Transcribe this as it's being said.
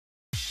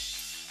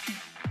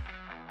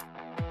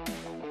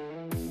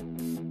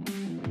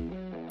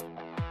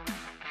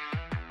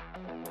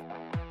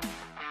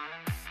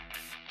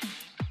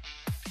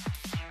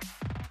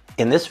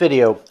In this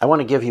video, I want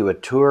to give you a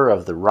tour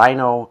of the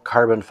Rhino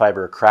carbon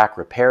fiber crack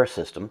repair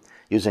system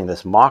using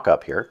this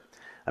mock-up here.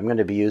 I'm going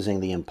to be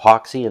using the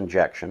epoxy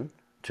injection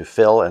to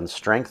fill and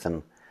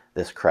strengthen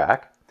this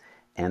crack,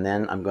 and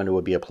then I'm going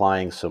to be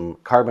applying some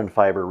carbon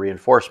fiber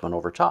reinforcement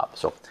over top.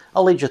 So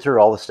I'll lead you through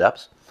all the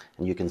steps,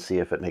 and you can see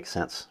if it makes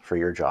sense for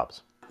your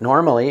jobs.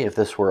 Normally, if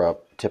this were a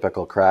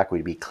typical crack,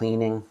 we'd be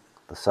cleaning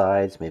the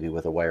sides, maybe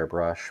with a wire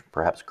brush,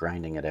 perhaps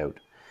grinding it out.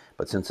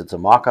 But since it's a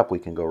mock-up, we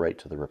can go right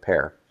to the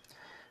repair.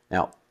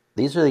 Now,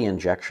 these are the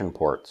injection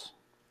ports.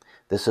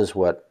 This is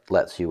what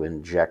lets you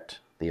inject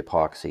the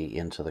epoxy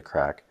into the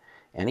crack.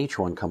 And each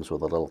one comes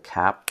with a little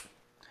cap.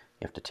 You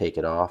have to take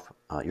it off.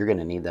 You're going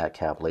to need that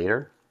cap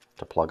later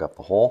to plug up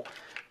the hole.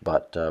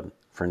 But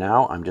for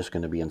now, I'm just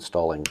going to be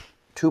installing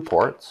 2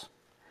 ports.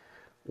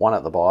 One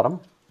at the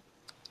bottom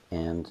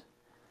and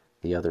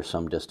the other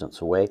some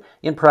distance away.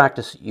 In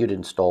practice, you'd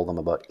install them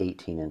about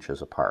 18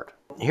 inches apart.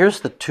 Here's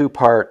the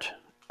 2-part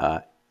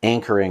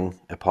anchoring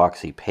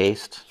epoxy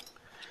paste.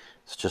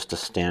 It's just a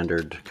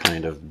standard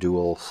kind of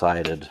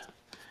dual-sided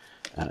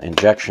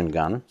injection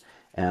gun.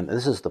 And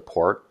this is the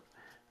port.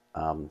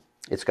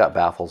 It's got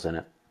baffles in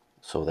it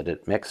so that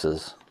it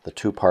mixes the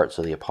 2 parts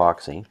of the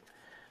epoxy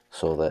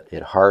so that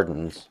it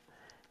hardens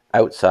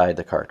outside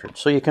the cartridge.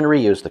 So you can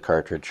reuse the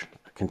cartridge,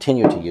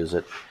 continue to use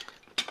it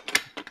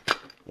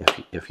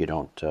if you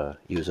don't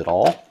use it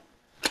all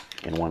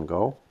in one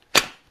go.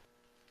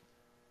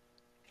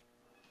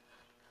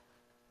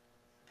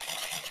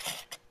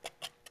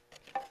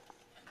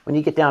 When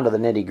you get down to the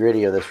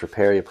nitty-gritty of this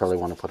repair, you probably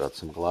want to put out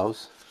some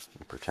gloves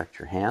and protect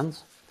your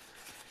hands.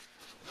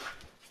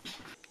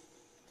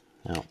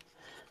 Now,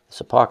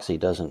 this epoxy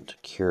doesn't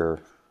cure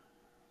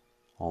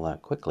all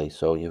that quickly,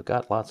 so you've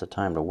got lots of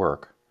time to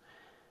work.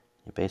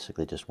 You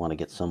basically just want to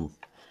get some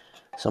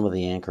of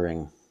the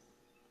anchoring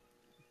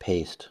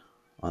paste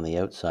on the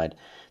outside.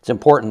 It's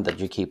important that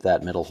you keep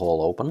that middle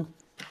hole open,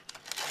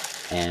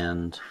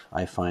 and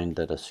I find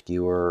that a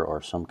skewer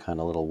or some kind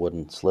of little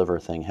wooden sliver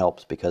thing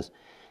helps because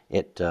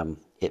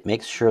it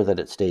makes sure that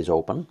it stays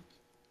open,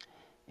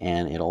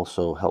 and it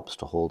also helps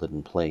to hold it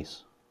in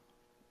place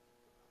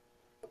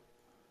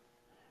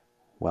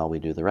while we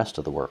do the rest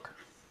of the work.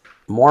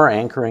 More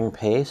anchoring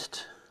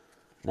paste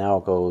now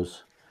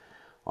goes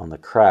on the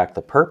crack.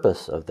 The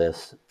purpose of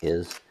this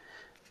is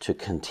to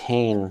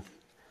contain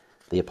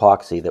the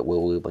epoxy that we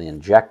will be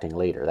injecting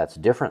later. That's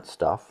different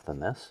stuff than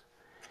this,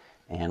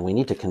 and we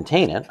need to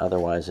contain it,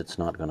 otherwise it's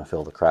not going to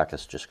fill the crack,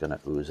 it's just going to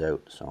ooze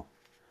out. So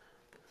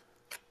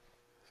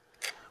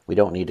we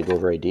don't need to go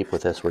very deep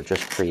with this. We're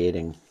just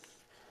creating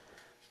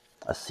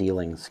a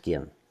sealing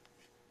skin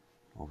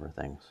over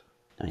things.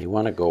 Now you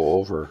want to go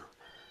over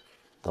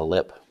the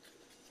lip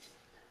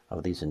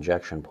of these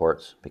injection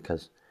ports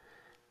because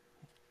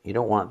you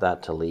don't want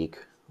that to leak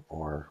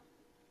or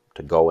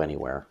to go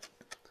anywhere.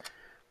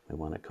 We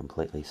want it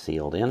completely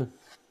sealed in.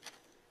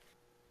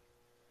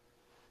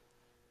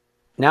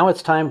 Now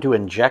it's time to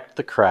inject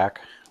the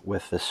crack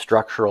with the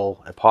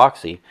structural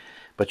epoxy.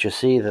 But you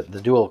see that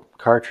the dual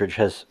cartridge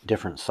has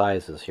different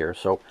sizes here,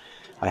 so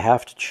I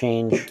have to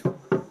change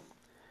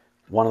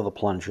one of the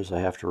plungers. I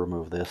have to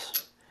remove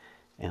this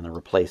and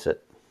replace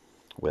it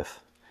with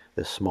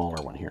this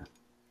smaller one here.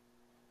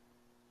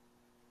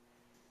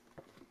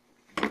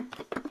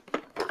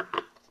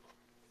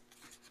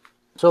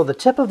 So the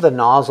tip of the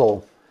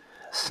nozzle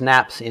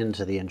snaps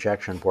into the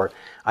injection port.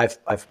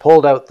 I've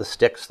pulled out the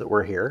sticks that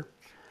were here,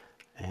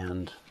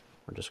 and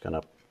we're just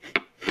going to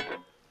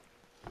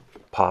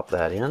pop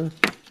that in.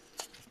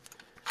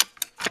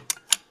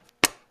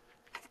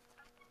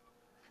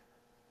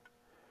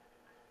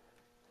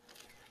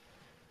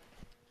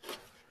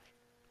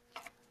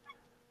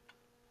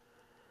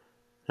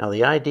 Now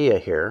the idea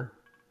here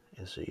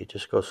is that you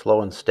just go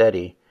slow and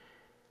steady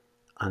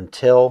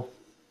until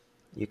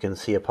you can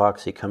see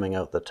epoxy coming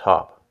out the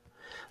top.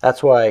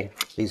 That's why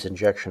these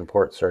injection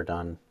ports are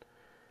done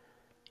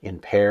in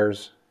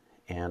pairs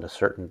and a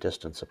certain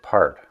distance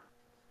apart.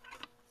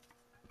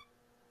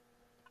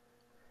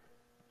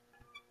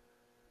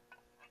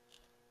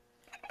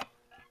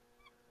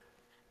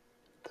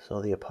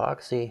 So the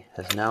epoxy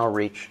has now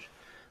reached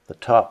the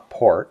top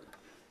port,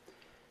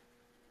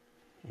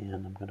 and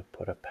I'm going to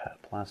put a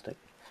plastic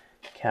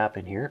cap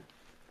in here.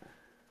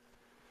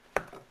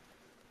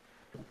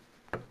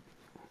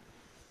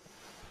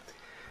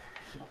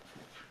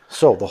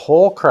 So the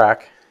whole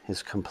crack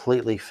is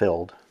completely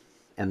filled,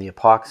 and the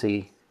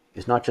epoxy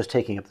is not just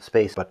taking up the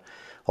space but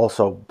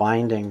also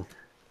binding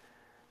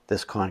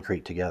this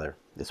concrete together.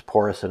 It's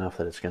porous enough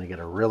that it's going to get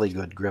a really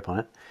good grip on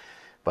it,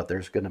 but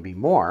there's going to be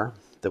more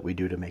that we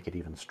do to make it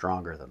even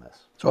stronger than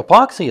this. So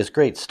epoxy is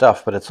great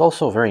stuff, but it's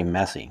also very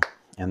messy,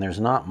 and there's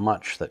not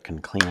much that can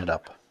clean it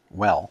up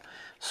well.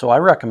 So I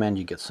recommend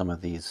you get some of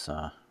these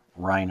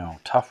Rhino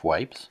Tough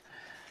Wipes.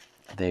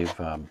 They've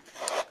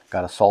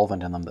got a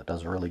solvent in them that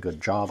does a really good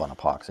job on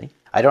epoxy.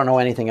 I don't know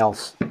anything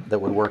else that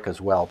would work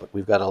as well, but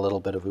we've got a little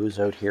bit of ooze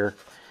out here.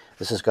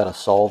 This has got a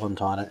solvent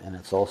on it, and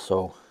it's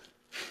also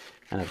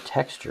kind of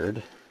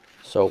textured,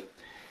 so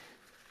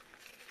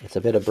it's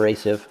a bit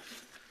abrasive.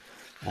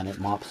 and it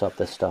mops up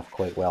this stuff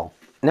quite well.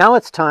 Now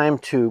it's time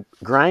to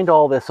grind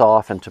all this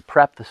off and to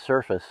prep the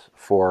surface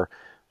for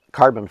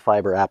carbon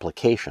fiber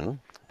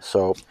application.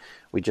 So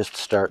we just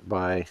start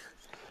by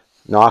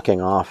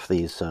knocking off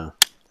these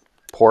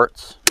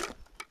ports.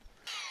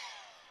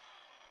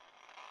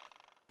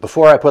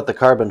 Before I put the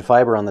carbon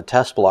fiber on the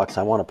test blocks,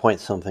 I want to point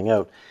something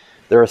out.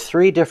 There are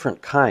 3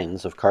 different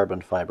kinds of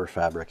carbon fiber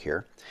fabric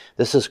here.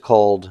 This is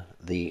called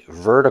the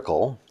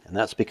vertical, and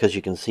that's because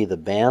you can see the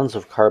bands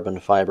of carbon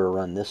fiber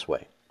run this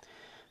way.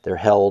 They're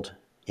held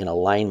in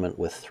alignment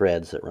with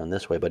threads that run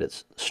this way, but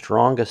it's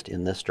strongest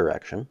in this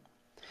direction.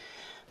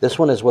 This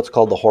one is what's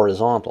called the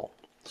horizontal.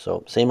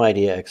 So same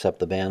idea, except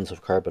the bands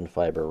of carbon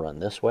fiber run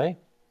this way,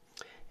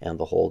 and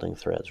the holding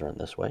threads run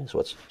this way. So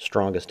it's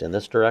strongest in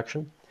this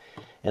direction.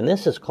 And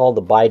this is called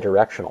the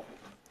bidirectional.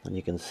 And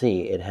you can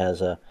see it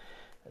has a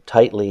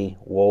tightly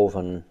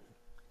woven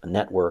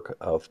network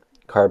of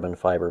carbon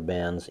fiber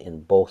bands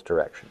in both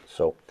directions.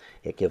 So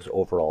it gives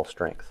overall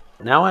strength.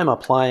 Now I'm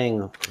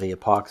applying the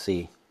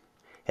epoxy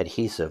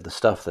adhesive, the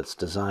stuff that's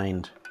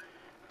designed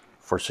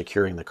for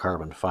securing the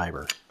carbon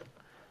fiber.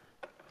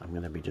 I'm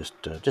going to be just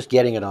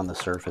getting it on the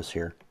surface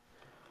here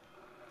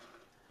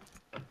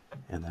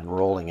and then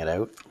rolling it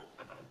out.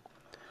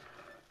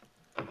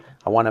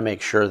 I want to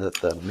make sure that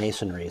the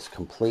masonry is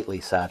completely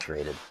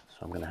saturated, so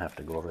I'm going to have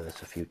to go over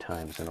this a few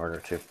times in order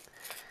to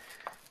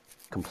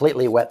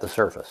completely wet the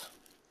surface.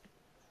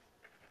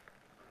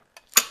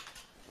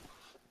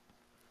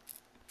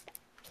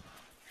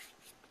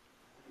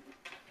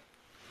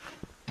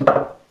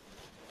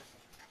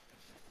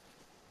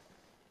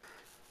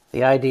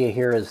 The idea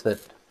here is that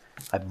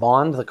I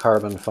bond the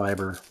carbon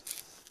fiber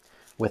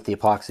with the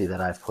epoxy that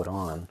I've put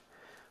on,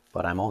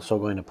 but I'm also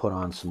going to put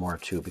on some more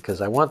too, because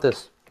I want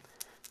this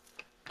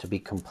to be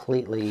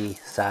completely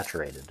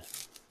saturated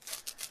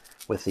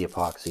with the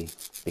epoxy,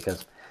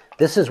 because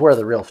this is where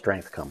the real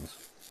strength comes.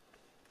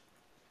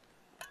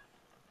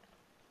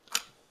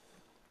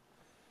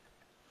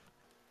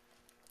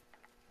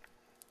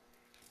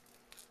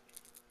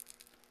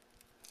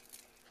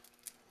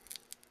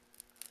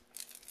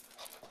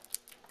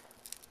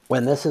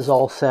 When this is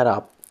all set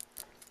up,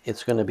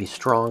 it's going to be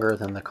stronger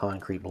than the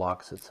concrete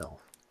blocks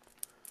itself.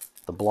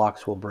 The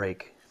blocks will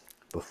break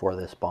before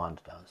this bond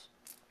does.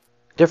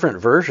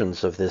 Different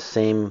versions of this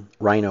same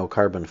Rhino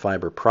carbon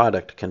fiber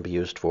product can be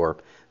used for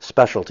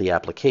specialty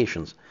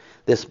applications.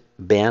 This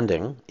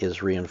banding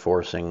is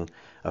reinforcing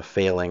a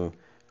failing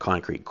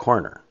concrete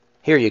corner.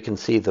 Here you can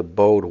see the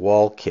bowed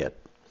wall kit,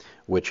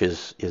 which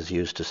is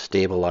used to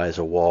stabilize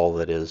a wall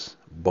that is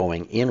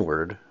bowing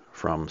inward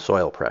from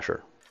soil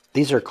pressure.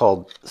 These are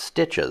called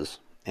stitches,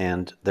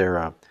 and they're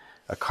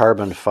a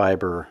carbon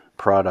fiber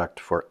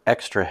product for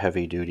extra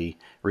heavy-duty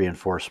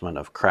reinforcement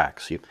of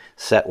cracks. You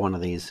set one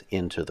of these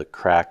into the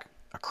crack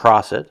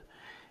across it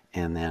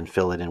and then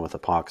fill it in with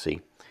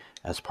epoxy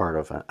as part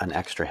of an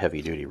extra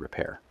heavy-duty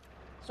repair.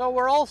 So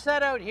we're all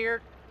set out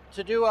here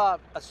to do a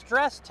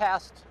stress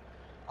test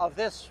of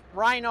this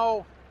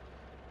Rhino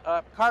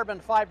carbon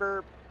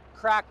fiber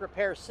crack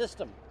repair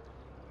system.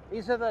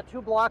 These are the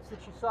 2 blocks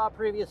that you saw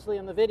previously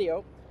in the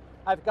video.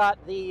 I've got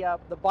the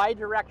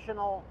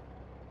bidirectional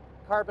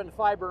carbon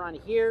fiber on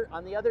here.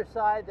 On the other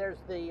side, there's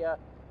the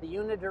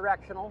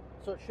unidirectional,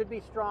 so it should be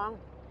strong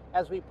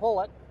as we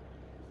pull it.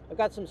 I've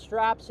got some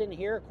straps in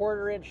here,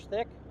 1/4 inch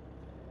thick.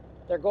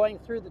 They're going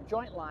through the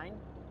joint line.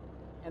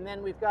 And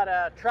then we've got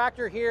a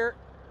tractor here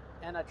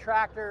and a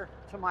tractor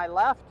to my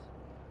left.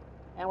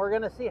 And we're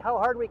going to see how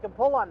hard we can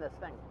pull on this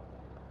thing.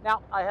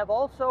 Now, I have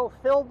also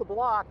filled the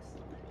blocks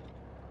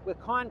with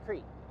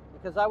concrete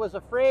because I was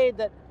afraid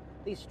that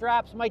these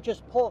straps might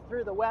just pull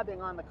through the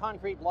webbing on the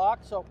concrete block.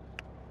 So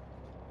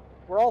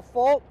we're all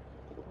full.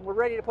 We're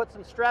ready to put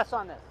some stress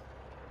on this.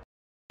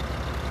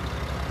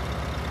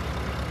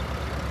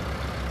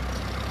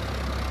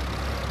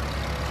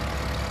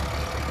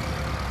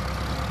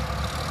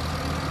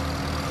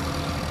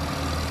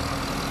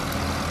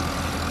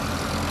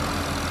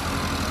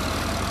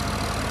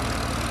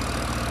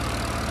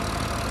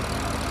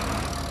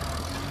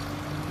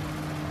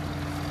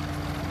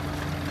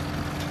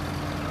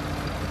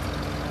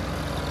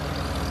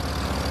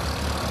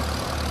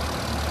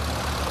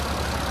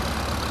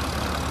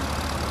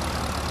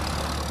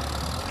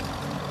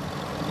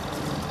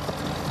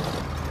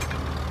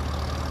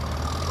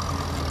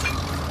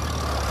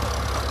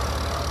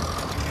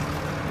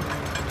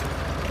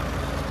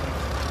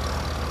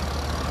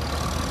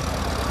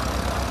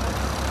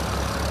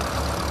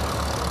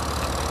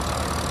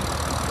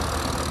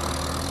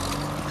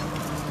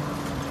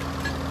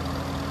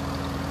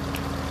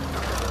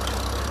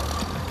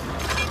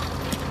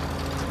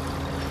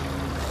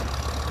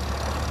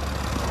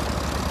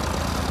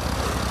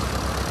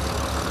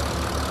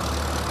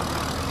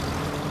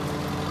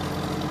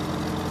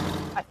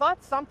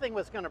 Thought something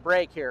was going to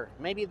break here,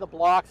 maybe the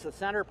blocks, the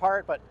center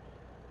part, but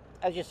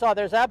as you saw,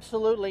 there's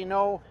absolutely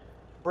no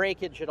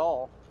breakage at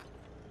all.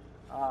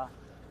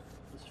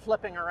 It's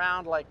flipping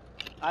around like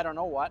I don't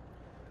know what.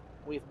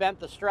 We've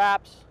bent the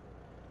straps.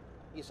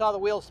 You saw the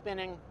wheel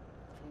spinning.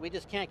 We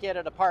just can't get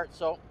it apart,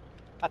 so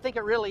I think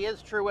it really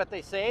is true what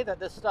they say, that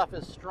this stuff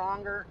is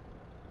stronger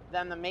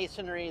than the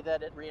masonry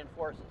that it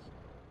reinforces.